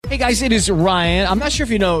Hey guys, it is Ryan. I'm not sure if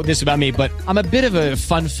you know this about me, but I'm a bit of a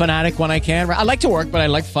fun fanatic when I can. I like to work, but I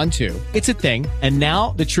like fun too. It's a thing. And now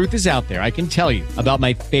the truth is out there. I can tell you about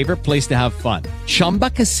my favorite place to have fun. Chumba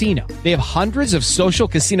Casino. They have hundreds of social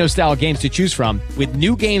casino style games to choose from with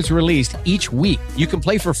new games released each week. You can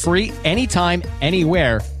play for free anytime,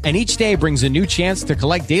 anywhere. And each day brings a new chance to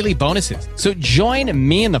collect daily bonuses. So join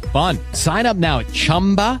me in the fun. Sign up now at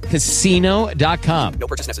ChumbaCasino.com. No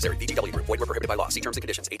purchase necessary. VGW Group. Void where prohibited by law. See terms and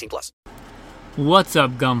conditions. 18+. What's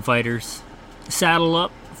up, gunfighters? Saddle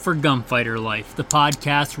up for Gunfighter Life, the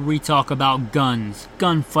podcast where we talk about guns,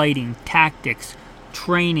 gunfighting, tactics,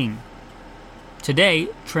 training. Today,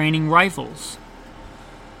 training rifles.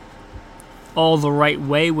 All the right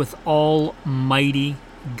way with Almighty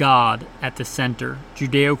God at the center,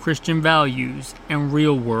 Judeo-Christian values, and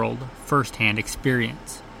real-world first-hand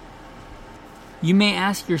experience. You may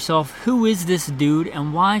ask yourself, who is this dude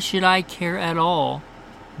and why should I care at all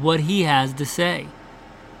what he has to say?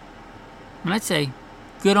 And I'd say,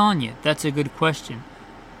 good on you. That's a good question.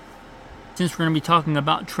 Since we're going to be talking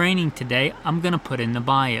about training today, I'm going to put in the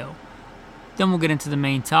bio. Then we'll get into the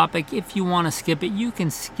main topic. If you want to skip it, you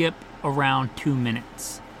can skip around 2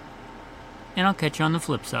 minutes. And I'll catch you on the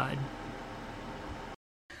flip side.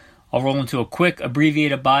 I'll roll into a quick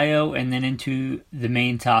abbreviated bio and then into the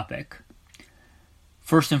main topic.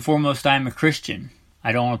 First and foremost, I am a Christian.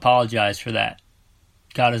 I don't apologize for that.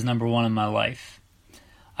 God is number one in my life.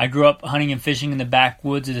 I grew up hunting and fishing in the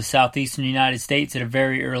backwoods of the southeastern United States at a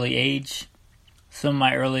very early age. Some of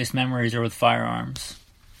my earliest memories are with firearms.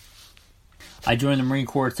 I joined the Marine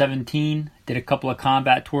Corps at 17, did a couple of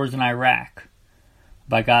combat tours in Iraq.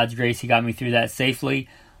 By God's grace, He got me through that safely.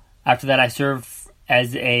 After that, I served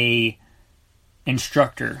as an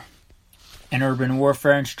instructor, an urban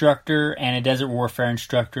warfare instructor, and a desert warfare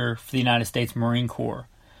instructor for the United States Marine Corps.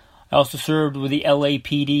 I also served with the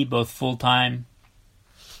LAPD, both full-time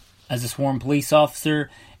as a sworn police officer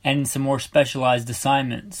and some more specialized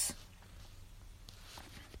assignments,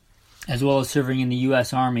 as well as serving in the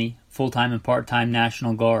U.S. Army, full-time and part-time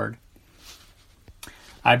National Guard.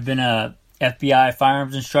 I've been a FBI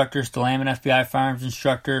firearms instructor, still am an FBI firearms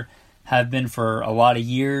instructor, have been for a lot of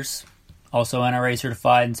years, also NRA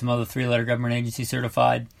certified and some other 3-letter government agency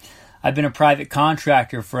certified. I've been a private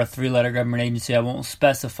contractor for a 3-letter government agency I won't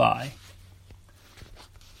specify.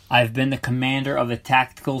 I've been the commander of a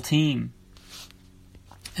tactical team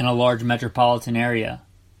in a large metropolitan area.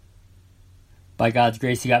 By God's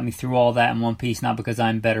grace, He got me through all that in one piece, not because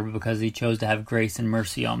I'm better, but because He chose to have grace and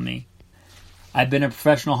mercy on me. I've been a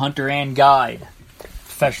professional hunter and guide.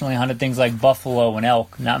 Professionally hunted things like buffalo and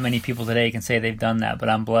elk. Not many people today can say they've done that, but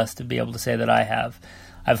I'm blessed to be able to say that I have.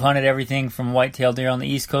 I've hunted everything from white-tailed deer on the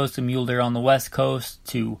East Coast to mule deer on the West Coast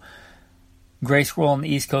to gray squirrel on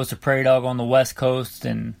the East Coast to prairie dog on the West Coast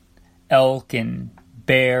and elk and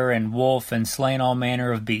bear and wolf and slain all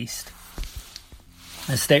manner of beast.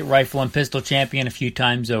 A state rifle and pistol champion a few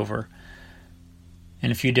times over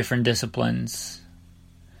in a few different disciplines.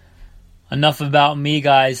 Enough about me,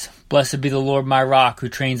 guys. Blessed be the Lord my rock who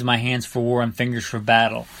trains my hands for war and fingers for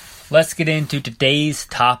battle. Let's get into today's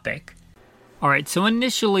topic. Alright, so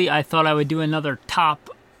initially I thought I would do another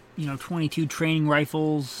top, 22 training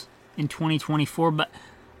rifles in 2024, but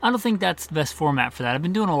I don't think that's the best format for that. I've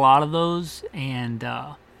been doing a lot of those, and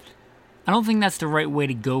I don't think that's the right way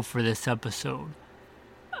to go for this episode.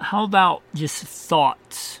 How about just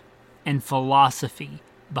thoughts and philosophy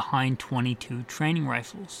behind 22 training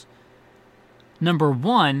rifles? Number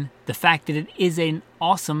one, the fact that it is an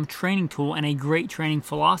awesome training tool and a great training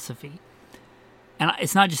philosophy. And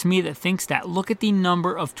it's not just me that thinks that. Look at the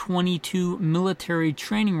number of 22 military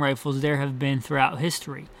training rifles there have been throughout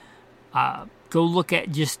history. Go look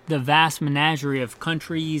at just the vast menagerie of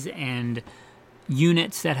countries and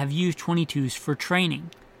units that have used 22s for training.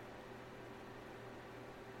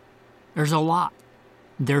 There's a lot.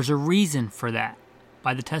 There's a reason for that.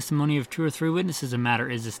 By the testimony of 2 or 3 witnesses, a matter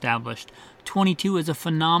is established. 22 is a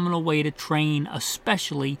phenomenal way to train,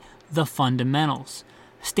 especially the fundamentals.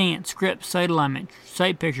 Stance, grip, sight alignment,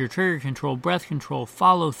 sight picture, trigger control, breath control,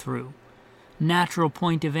 follow through, natural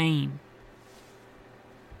point of aim.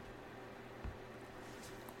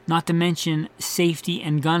 Not to mention safety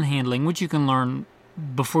and gun handling, which you can learn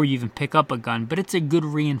before you even pick up a gun, but it's a good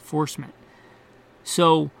reinforcement.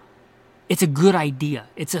 So, it's a good idea.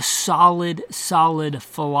 It's a solid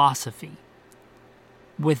philosophy.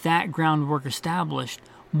 With that groundwork established,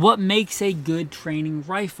 what makes a good training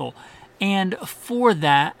rifle? And for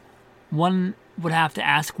that, one would have to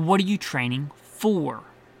ask, what are you training for?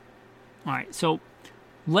 All right, so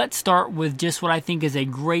let's start with just what I think is a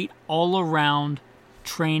great all-around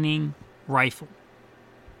training rifle.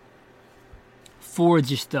 for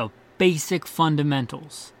just the basic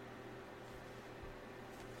fundamentals.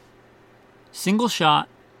 Single shot,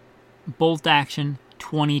 bolt action,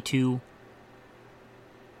 22,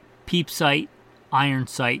 peep sight, iron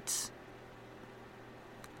sights.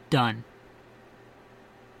 Done.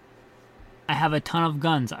 I have a ton of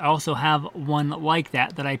guns. I also have one like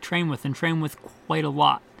that I train with and train with quite a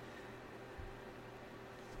lot.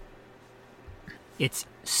 It's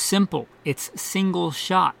simple. It's single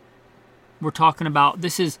shot. We're talking about,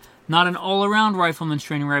 this is not an all-around rifleman's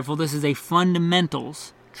training rifle. This is a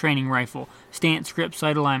fundamentals training rifle. Stance, grip,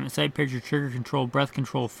 sight alignment, sight picture, trigger control, breath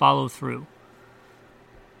control, follow through.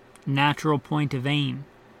 Natural point of aim.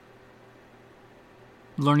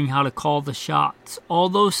 Learning how to call the shots. All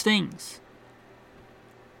those things.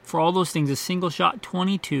 For all those things, a single shot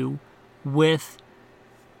 22 with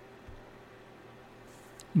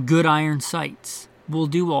good iron sights will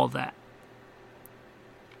do all that.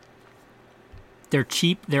 They're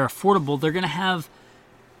cheap, they're affordable, they're going to have,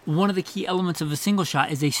 one of the key elements of a single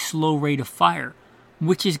shot is a slow rate of fire,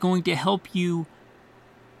 which is going to help you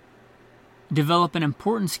develop an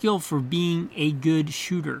important skill for being a good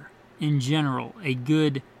shooter in general, a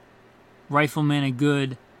good rifleman,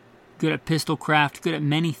 good at pistol craft, good at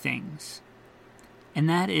many things. And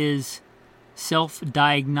that is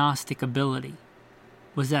self-diagnostic ability.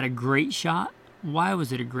 Was that a great shot? Why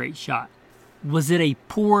was it a great shot? Was it a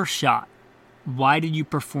poor shot? Why did you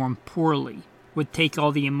perform poorly? Would take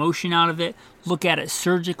all the emotion out of it, look at it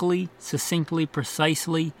surgically, succinctly,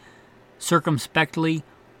 precisely, circumspectly.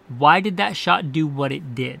 Why did that shot do what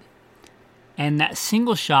it did? And that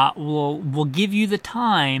single shot will give you the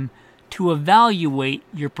time to evaluate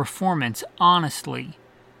your performance honestly,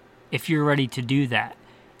 if you're ready to do that.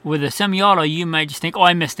 With a semi-auto, you might just think, oh,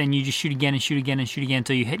 I missed, and you just shoot again and shoot again and shoot again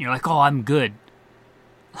until you hit, and you're like, oh, I'm good.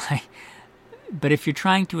 But if you're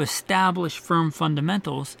trying to establish firm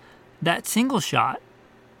fundamentals, that single shot,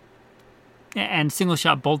 and single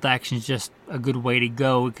shot bolt action is just a good way to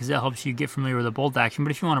go because it helps you get familiar with the bolt action.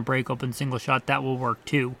 But if you want to break open single shot, that will work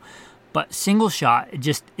too. But single shot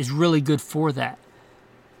just is really good for that.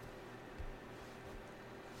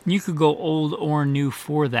 You could go old or new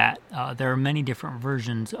for that. There are many different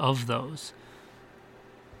versions of those.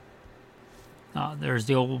 There's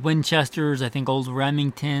the old Winchesters, I think old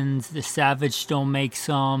Remingtons, the Savage still makes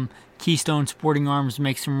some. Keystone Sporting Arms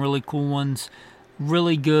makes some really cool ones.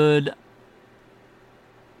 Really good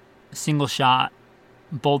single shot,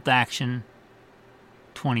 bolt action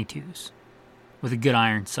 22s with a good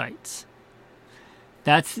iron sights.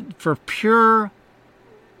 That's for pure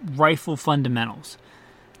rifle fundamentals.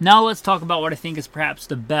 Now let's talk about what I think is perhaps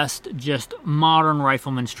the best just modern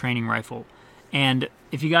rifleman's training rifle. And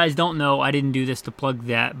if you guys don't know, I didn't do this to plug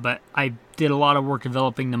that, but I did a lot of work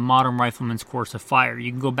developing the Modern Rifleman's Course of Fire.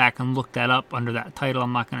 You can go back and look that up under that title.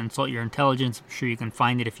 I'm not going to insult your intelligence. I'm sure you can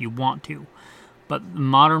find it if you want to. But the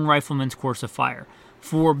Modern Rifleman's Course of Fire.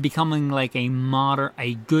 For becoming like a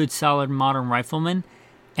good, solid modern rifleman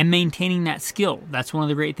and maintaining that skill. That's one of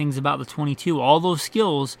the great things about the 22. All those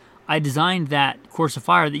skills, I designed that Course of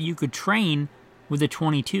Fire that you could train with a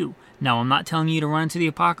 22. Now, I'm not telling you to run into the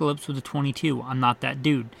apocalypse with a 22. I'm not that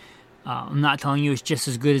dude. I'm not telling you it's just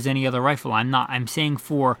as good as any other rifle. I'm not. I'm saying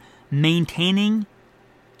for maintaining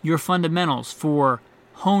your fundamentals, for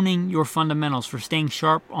honing your fundamentals, for staying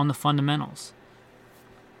sharp on the fundamentals.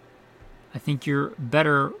 I think you're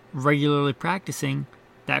better regularly practicing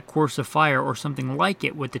that Course of Fire or something like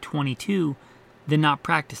it with the 22 than not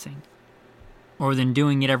practicing. Or than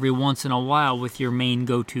doing it every once in a while with your main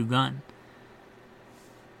go-to gun.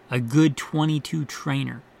 A good 22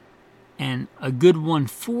 trainer. And a good one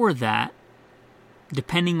for that,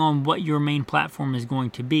 depending on what your main platform is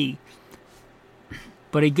going to be.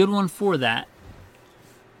 But a good one for that,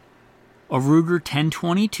 a Ruger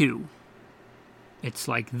 1022. It's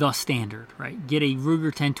like the standard, right? Get a Ruger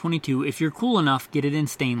 1022. If you're cool enough, get it in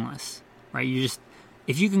stainless, right?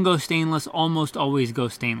 If you can go stainless, almost always go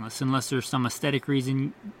stainless, unless there's some aesthetic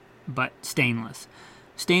reason, but stainless.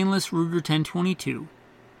 Stainless Ruger 1022.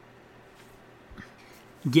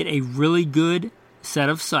 Get a really good set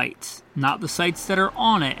of sights. Not the sights that are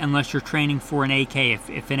on it unless you're training for an AK.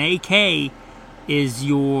 If an AK is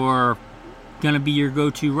going to be your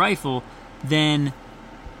go-to rifle, then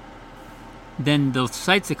the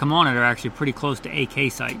sights that come on it are actually pretty close to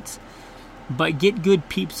AK sights. But get good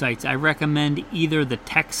peep sights. I recommend either the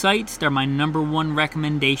Tech sights, they're my number one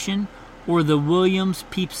recommendation, or the Williams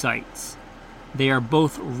peep sights. They are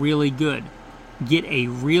both really good. Get a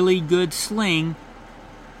really good sling.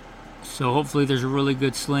 So hopefully there's a really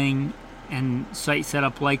good sling and sight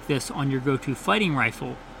setup like this on your go-to fighting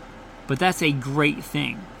rifle. But that's a great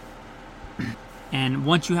thing. And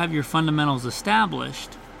once you have your fundamentals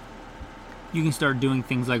established, you can start doing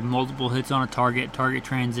things like multiple hits on a target, target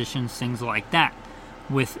transitions, things like that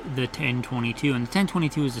with the 10-22. And the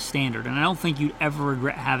 10-22 is a standard, and I don't think you'd ever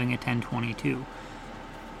regret having a 10-22.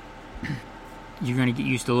 You're going to get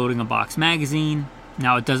used to loading a box magazine.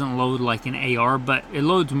 Now, it doesn't load like an AR, but it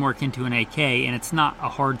loads more akin to an AK, and it's not a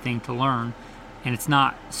hard thing to learn, and it's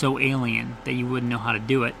not so alien that you wouldn't know how to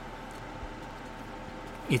do it.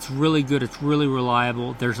 It's really good. It's really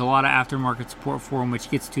reliable. There's a lot of aftermarket support for them, which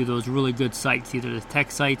gets to those really good sights, either the Tech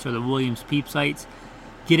sights or the Williams Peep sights.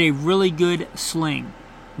 Get a really good sling,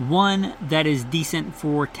 one that is decent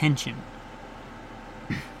for tension.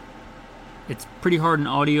 It's pretty hard in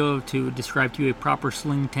audio to describe to you a proper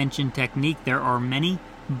sling tension technique. There are many,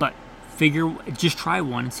 but just try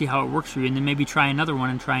one and see how it works for you, and then maybe try another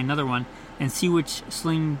one and see which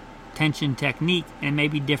sling tension technique, and it may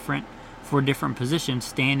be different for different positions,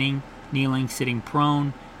 standing, kneeling, sitting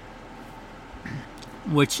prone,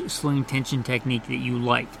 which sling tension technique that you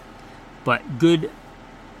like. But good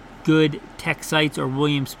Tech sights or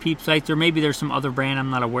Williams Peep sights, or maybe there's some other brand I'm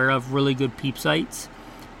not aware of, really good Peep sights,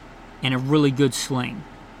 and a really good sling.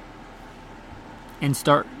 And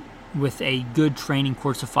start with a good training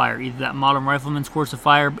course of fire, either that Modern Rifleman's course of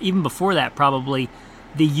fire, even before that, probably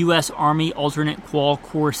the U.S. Army Alternate Qual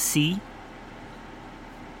Course C.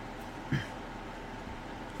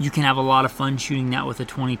 You can have a lot of fun shooting that with a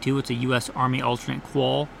 22. It's a U.S. Army Alternate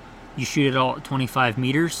Qual. You shoot it all at 25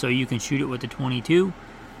 meters, so you can shoot it with a 22.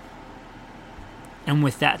 And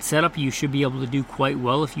with that setup, you should be able to do quite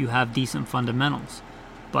well if you have decent fundamentals.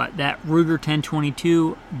 But that Ruger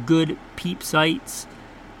 10-22, good peep sights,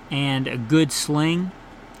 and a good sling,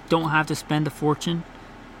 don't have to spend a fortune.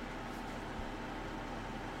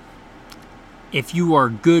 If you are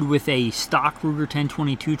good with a stock Ruger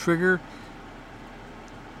 10-22 trigger,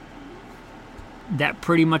 that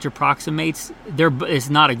pretty much approximates. It's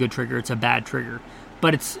not a good trigger; it's a bad trigger,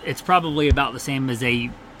 but it's probably about the same as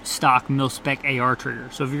a stock mil-spec AR trigger.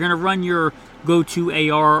 So if you're going to run your go-to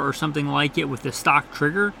AR or something like it with the stock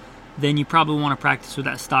trigger, then you probably want to practice with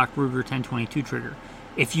that stock Ruger 10-22 trigger.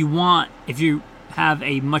 If you have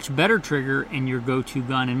a much better trigger in your go-to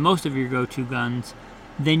gun and most of your go-to guns,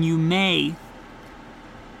 then you may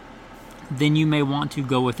want to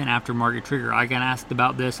go with an aftermarket trigger. I got asked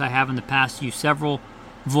about this. I have in the past used several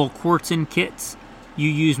Volquartsen kits. You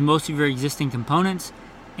use most of your existing components,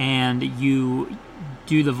 and you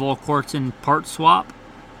do the Volquartsen part swap.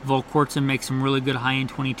 Volquartsen makes some really good high-end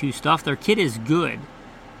 22 stuff. Their kit is good,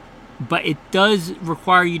 but it does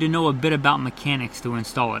require you to know a bit about mechanics to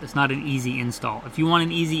install it. It's not an easy install. If you want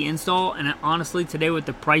an easy install, and honestly today with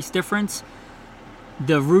the price difference,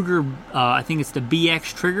 the Ruger, I think it's the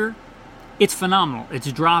BX trigger, it's phenomenal.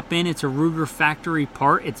 It's drop-in. It's a Ruger factory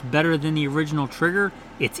part. It's better than the original trigger.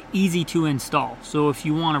 It's easy to install. So if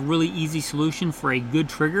you want a really easy solution for a good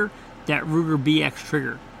trigger, that Ruger BX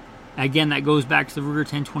trigger. Again, that goes back to the Ruger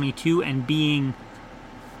 10-22 and being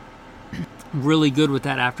really good with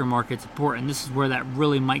that aftermarket support, and this is where that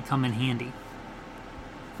really might come in handy.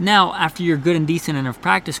 Now, after you're good and decent and have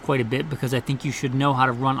practiced quite a bit, because I think you should know how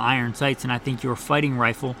to run iron sights, and I think your fighting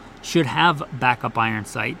rifle should have backup iron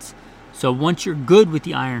sights. So once you're good with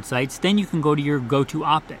the iron sights, then you can go to your go-to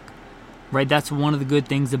optic. Right, that's one of the good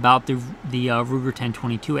things about the Ruger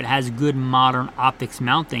 10-22. It has good modern optics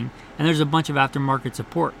mounting, and there's a bunch of aftermarket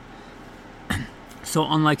support. So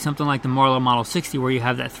unlike something like the Marla Model 60, where you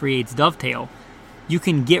have that 3/8 dovetail, you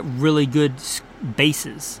can get really good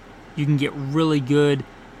bases. You can get really good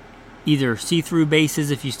either see-through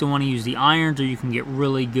bases if you still want to use the irons, or you can get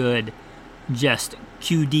really good just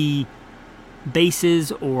QD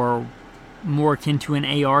bases, or more akin to an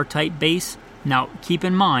AR type base. Now, keep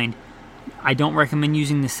in mind, I don't recommend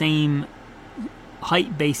using the same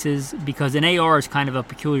height bases because an AR is kind of a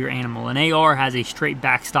peculiar animal. An AR has a straight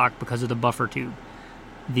backstock because of the buffer tube.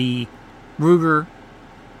 The Ruger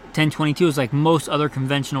 10-22 is like most other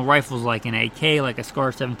conventional rifles, like an AK, like a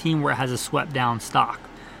Scar 17, where it has a swept down stock.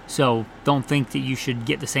 So don't think that you should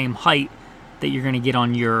get the same height that you're going to get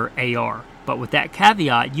on your AR. But with that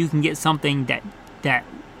caveat, you can get something that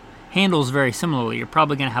handles very similarly. You're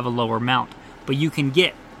probably going to have a lower mount, but you can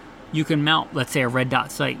mount, let's say, a red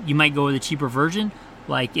dot sight. You might go with a cheaper version,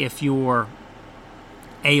 like if your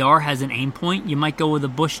AR has an aim point, you might go with a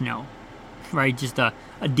Bushnell, right? Just a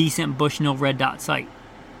decent Bushnell red dot sight.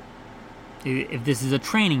 If this is a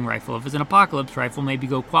training rifle, if it's an apocalypse rifle, maybe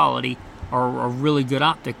go quality or a really good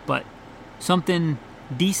optic, but something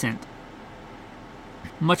decent,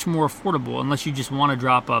 much more affordable, unless you just want to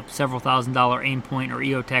drop a several $1,000 aim point or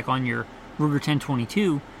EOTech on your Ruger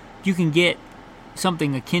 10-22. You can get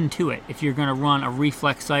something akin to it. If you're going to run a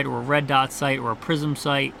reflex sight or a red dot sight or a prism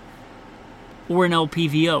sight or an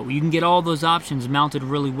LPVO, you can get all those options mounted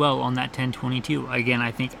really well on that 1022. Again,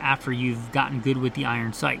 I think after you've gotten good with the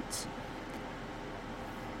iron sights.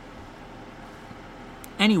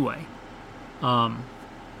 Anyway,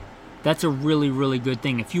 that's a really, really good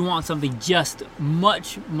thing. If you want something just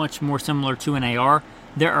much, much more similar to an AR,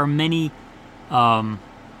 there are many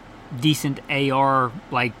decent AR,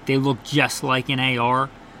 like they look just like an AR.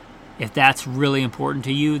 If that's really important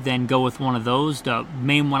to you, then go with one of those. The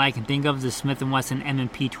main one I can think of is the Smith & Wesson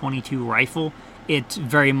M&P 22 rifle. It's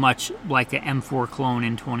very much like an M4 clone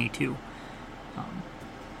in 22.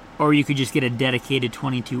 Or you could just get a dedicated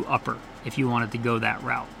 22 upper if you wanted to go that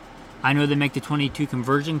route. I know they make the 22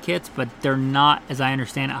 conversion kits, but they're not, as I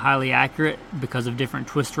understand it, highly accurate because of different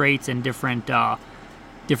twist rates and different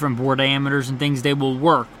bore diameters and things. They will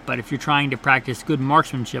work, but if you're trying to practice good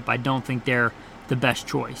marksmanship, I don't think they're the best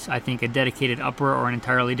choice. I think a dedicated upper or an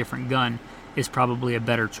entirely different gun is probably a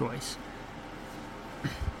better choice.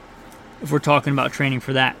 If we're talking about training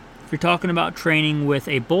for that. If you're talking about training with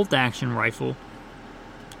a bolt action rifle,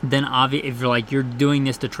 then if you're doing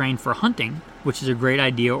this to train for hunting, which is a great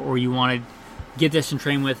idea, or you want to get this and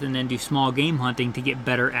train with and then do small game hunting to get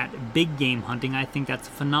better at big game hunting, I think that's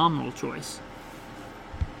a phenomenal choice.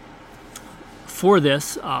 For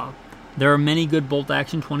this, there are many good bolt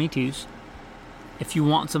action 22s. If you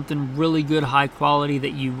want something really good, high quality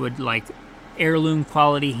that you would like heirloom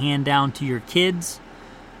quality hand down to your kids,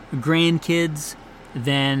 grandkids,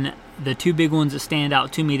 then the two big ones that stand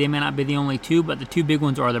out to me, they may not be the only two, but the two big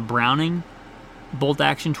ones are the Browning bolt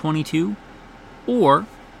action 22 or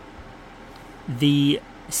the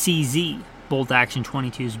CZ bolt action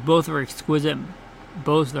 22s. Both are exquisite,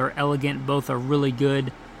 both are elegant, both are really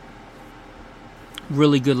good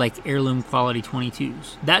like heirloom quality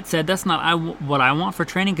 22s. That said, that's not what I want for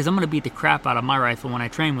training, because I'm going to beat the crap out of my rifle when I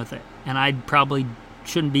train with it, and I probably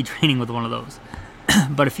shouldn't be training with one of those.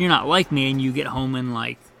 But if you're not like me and you get home and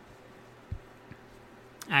like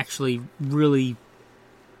actually really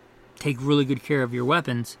take really good care of your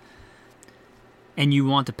weapons and you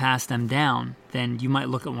want to pass them down, then you might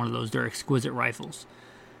look at one of those. They're exquisite rifles.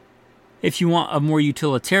 If you want a more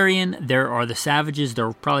utilitarian, there are the Savages.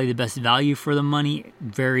 They're probably the best value for the money.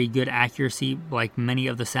 Very good accuracy, like many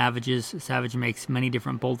of the Savages. Savage makes many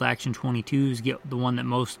different bolt action 22s. Get the one that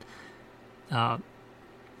most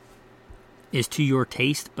is to your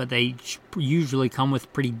taste, but they usually come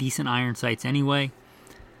with pretty decent iron sights anyway.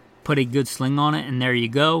 Put a good sling on it, and there you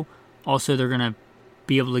go. Also, they're going to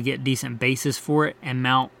be able to get decent bases for it and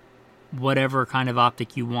mount whatever kind of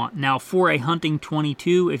optic you want. Now, for a hunting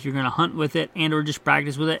 22, if you're going to hunt with it and or just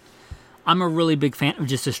practice with it, I'm a really big fan of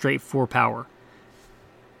just a straight 4-power.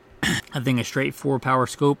 I think a straight 4-power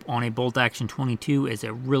scope on a bolt action 22 is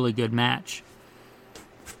a really good match.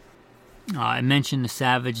 I mentioned the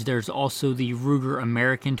Savage. There's also the Ruger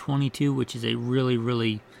American 22, which is a really,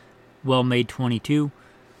 really well-made 22.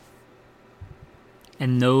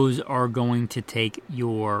 And those are going to take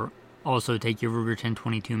your Ruger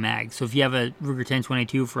 1022 mag. So if you have a Ruger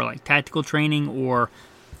 1022 for like tactical training, or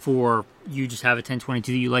for you just have a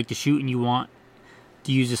 1022 that you like to shoot and you want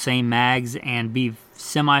to use the same mags and be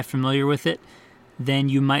semi-familiar with it, then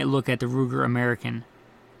you might look at the Ruger American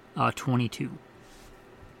 22.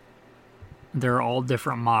 There are all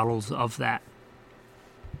different models of that.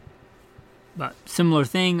 But similar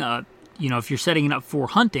thing, if you're setting it up for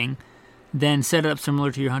hunting, then set it up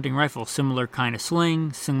similar to your hunting rifle. Similar kind of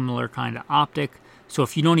sling, similar kind of optic. So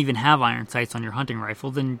if you don't even have iron sights on your hunting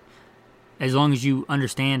rifle, then as long as you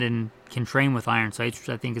understand and can train with iron sights, which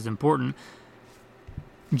I think is important,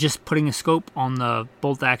 just putting a scope on the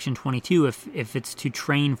bolt action 22, if it's to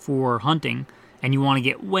train for hunting and you want to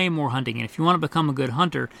get way more hunting, and if you want to become a good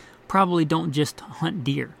hunter, probably don't just hunt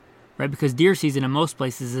deer, right? Because deer season in most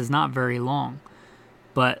places is not very long.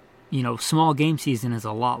 But, small game season is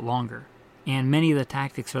a lot longer. And many of the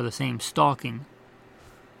tactics are the same. Stalking,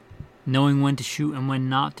 knowing when to shoot and when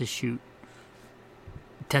not to shoot,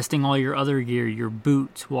 testing all your other gear, your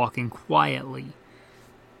boots, walking quietly,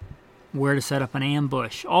 where to set up an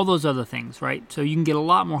ambush, all those other things, right? So you can get a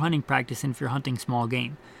lot more hunting practice in if you're hunting small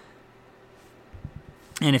game.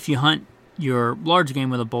 And if you hunt your large game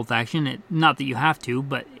with a bolt action, not that you have to,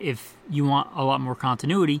 but if you want a lot more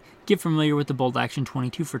continuity, get familiar with the bolt action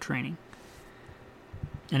 22 for training.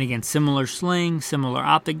 And again, similar sling, similar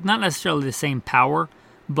optic, not necessarily the same power,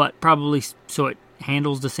 but probably so it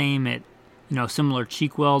handles the same, similar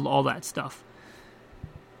cheek weld, all that stuff.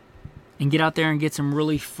 And get out there and get some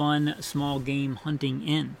really fun small game hunting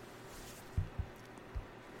in.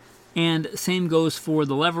 And same goes for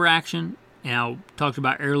the lever action. Now, talked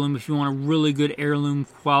about heirloom. If you want a really good heirloom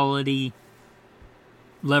quality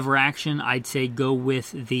lever action, I'd say go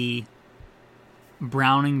with the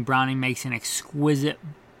Browning. Browning makes an exquisite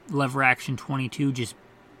lever action 22, just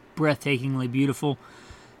breathtakingly beautiful.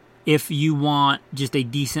 If you want just a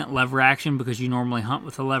decent lever action because you normally hunt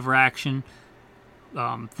with a lever action,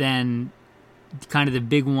 then kind of the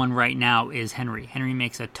big one right now is Henry. Henry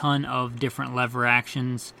makes a ton of different lever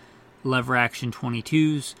actions, lever action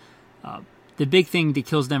 22s. The big thing that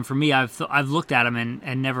kills them for me, I've looked at them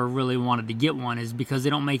and never really wanted to get one, is because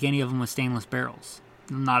they don't make any of them with stainless barrels.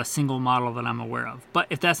 Not a single model that I'm aware of. But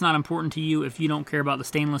if that's not important to you, if you don't care about the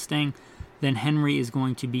stainless thing, then Henry is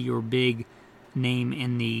going to be your big name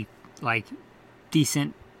in the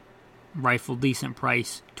decent rifle, decent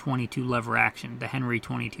price 22 lever action, the Henry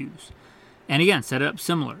 22s. And again, set it up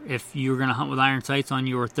similar. If you're going to hunt with iron sights on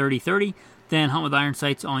your 30-30, then hunt with iron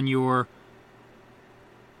sights on your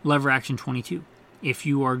lever action 22. If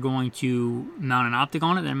you are going to mount an optic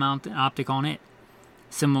on it, then mount an optic on it.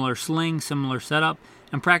 Similar sling, similar setup,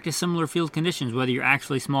 and practice similar field conditions, whether you're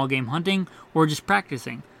actually small game hunting or just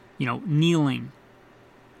practicing. Kneeling,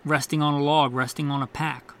 resting on a log, resting on a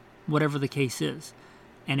pack, whatever the case is.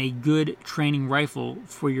 And a good training rifle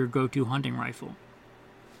for your go-to hunting rifle.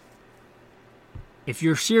 If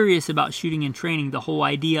you're serious about shooting and training, the whole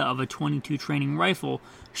idea of a 22 training rifle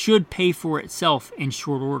should pay for itself in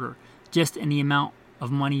short order, just in the amount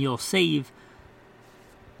of money you'll save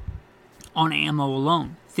on ammo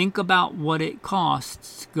alone. Think about what it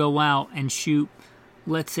costs to go out and shoot,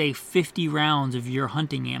 let's say, 50 rounds of your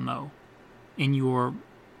hunting ammo in your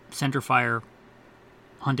centerfire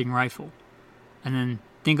hunting rifle. And then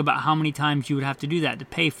think about how many times you would have to do that to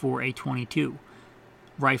pay for a 22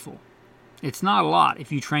 rifle. It's not a lot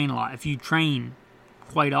if you train a lot. If you train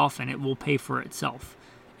quite often, it will pay for itself.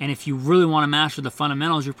 And if you really want to master the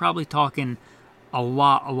fundamentals, you're probably talking a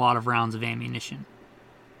lot of rounds of ammunition.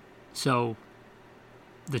 So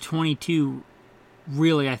the 22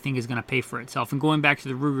 really, I think, is going to pay for itself. And going back to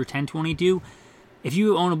the Ruger 1022, if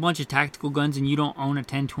you own a bunch of tactical guns and you don't own a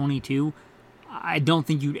 1022, I don't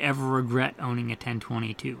think you'd ever regret owning a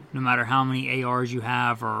 1022. No matter how many ARs you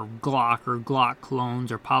have, or Glock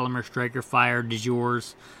clones, or Polymer Striker Fire de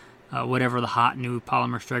jours, whatever the hot new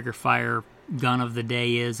Polymer Striker Fire gun of the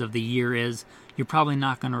day is, of the year is, you're probably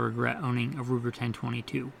not going to regret owning a Ruger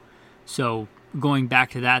 1022. So going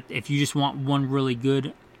back to that, if you just want one really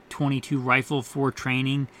good 22 rifle for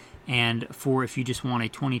training, and for if you just want a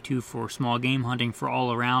 22 for small game hunting for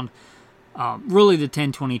all around, really the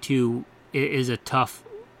 1022 is a tough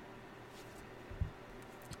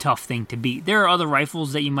thing to beat. There are other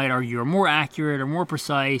rifles that you might argue are more accurate or more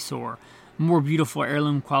precise or more beautiful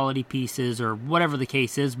heirloom quality pieces or whatever the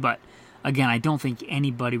case is, but again, I don't think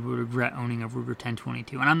anybody would regret owning a Ruger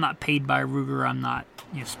 1022. And I'm not paid by Ruger, I'm not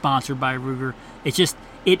sponsored by Ruger. It's just,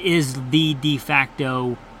 it is the de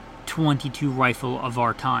facto 22 rifle of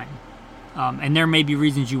our time. And there may be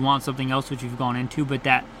reasons you want something else, which we've gone into, but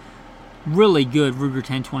that really good Ruger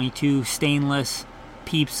 1022, stainless,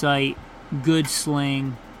 peep sight, good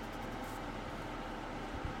sling,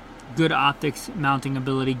 good optics mounting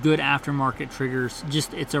ability, good aftermarket triggers.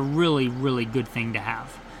 Just, it's a really, really good thing to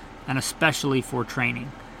have, and especially for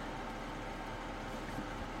training.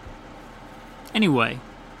 Anyway,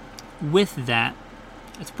 with that,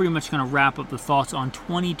 that's pretty much going to wrap up the thoughts on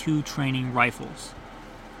 22 training rifles.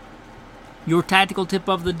 Your tactical tip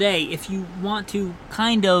of the day, if you want to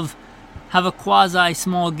kind of have a quasi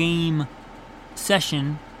small game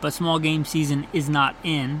session, but small game season is not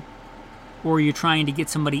in, or you're trying to get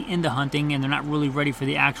somebody into hunting and they're not really ready for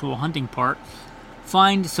the actual hunting part,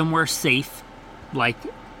 find somewhere safe, like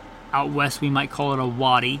out west we might call it a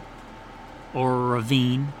wadi or a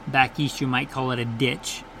ravine. Back east you might call it a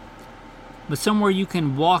ditch. But somewhere you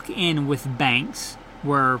can walk in with banks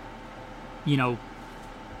where,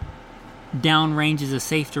 downrange is a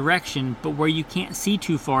safe direction, but where you can't see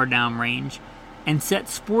too far downrange, and set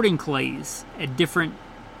sporting clays at different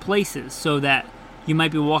places so that you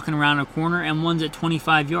might be walking around a corner and one's at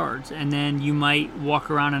 25 yards, and then you might walk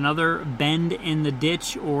around another bend in the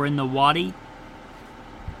ditch or in the wadi,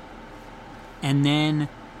 and then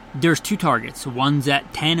there's two targets. One's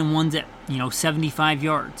at 10 and one's at 75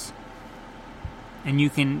 yards. And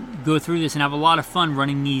you can go through this and have a lot of fun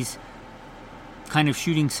running these kind of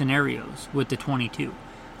shooting scenarios with the 22.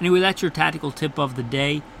 Anyway, that's your tactical tip of the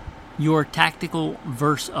day, your tactical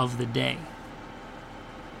verse of the day.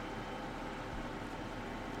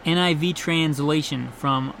 NIV translation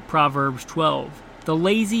from Proverbs 12. The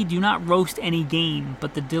lazy do not roast any game,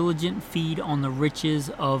 but the diligent feed on the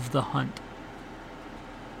riches of the hunt.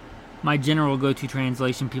 My general go-to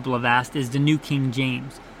translation people have asked is the New King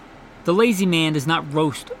James. The lazy man does not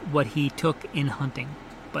roast what he took in hunting,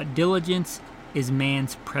 but diligence is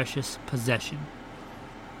man's precious possession.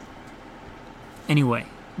 Anyway,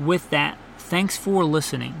 with that, thanks for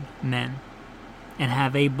listening, men, and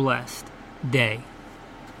have a blessed day.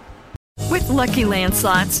 With Lucky Land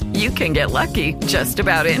Slots, you can get lucky just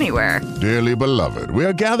about anywhere. Dearly beloved, we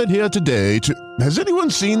are gathered here today to... Has anyone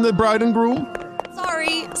seen the bride and groom?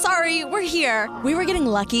 Sorry, we're here. We were getting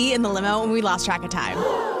lucky in the limo and we lost track of time.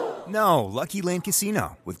 No, Lucky Land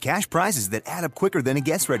Casino, with cash prizes that add up quicker than a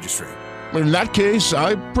guest registry. In that case,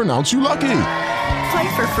 I pronounce you lucky.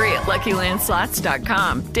 Play for free at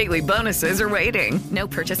LuckyLandSlots.com. Daily bonuses are waiting. No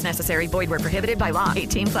purchase necessary. Void where prohibited by law.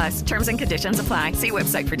 18+. Terms and conditions apply. See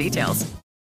website for details.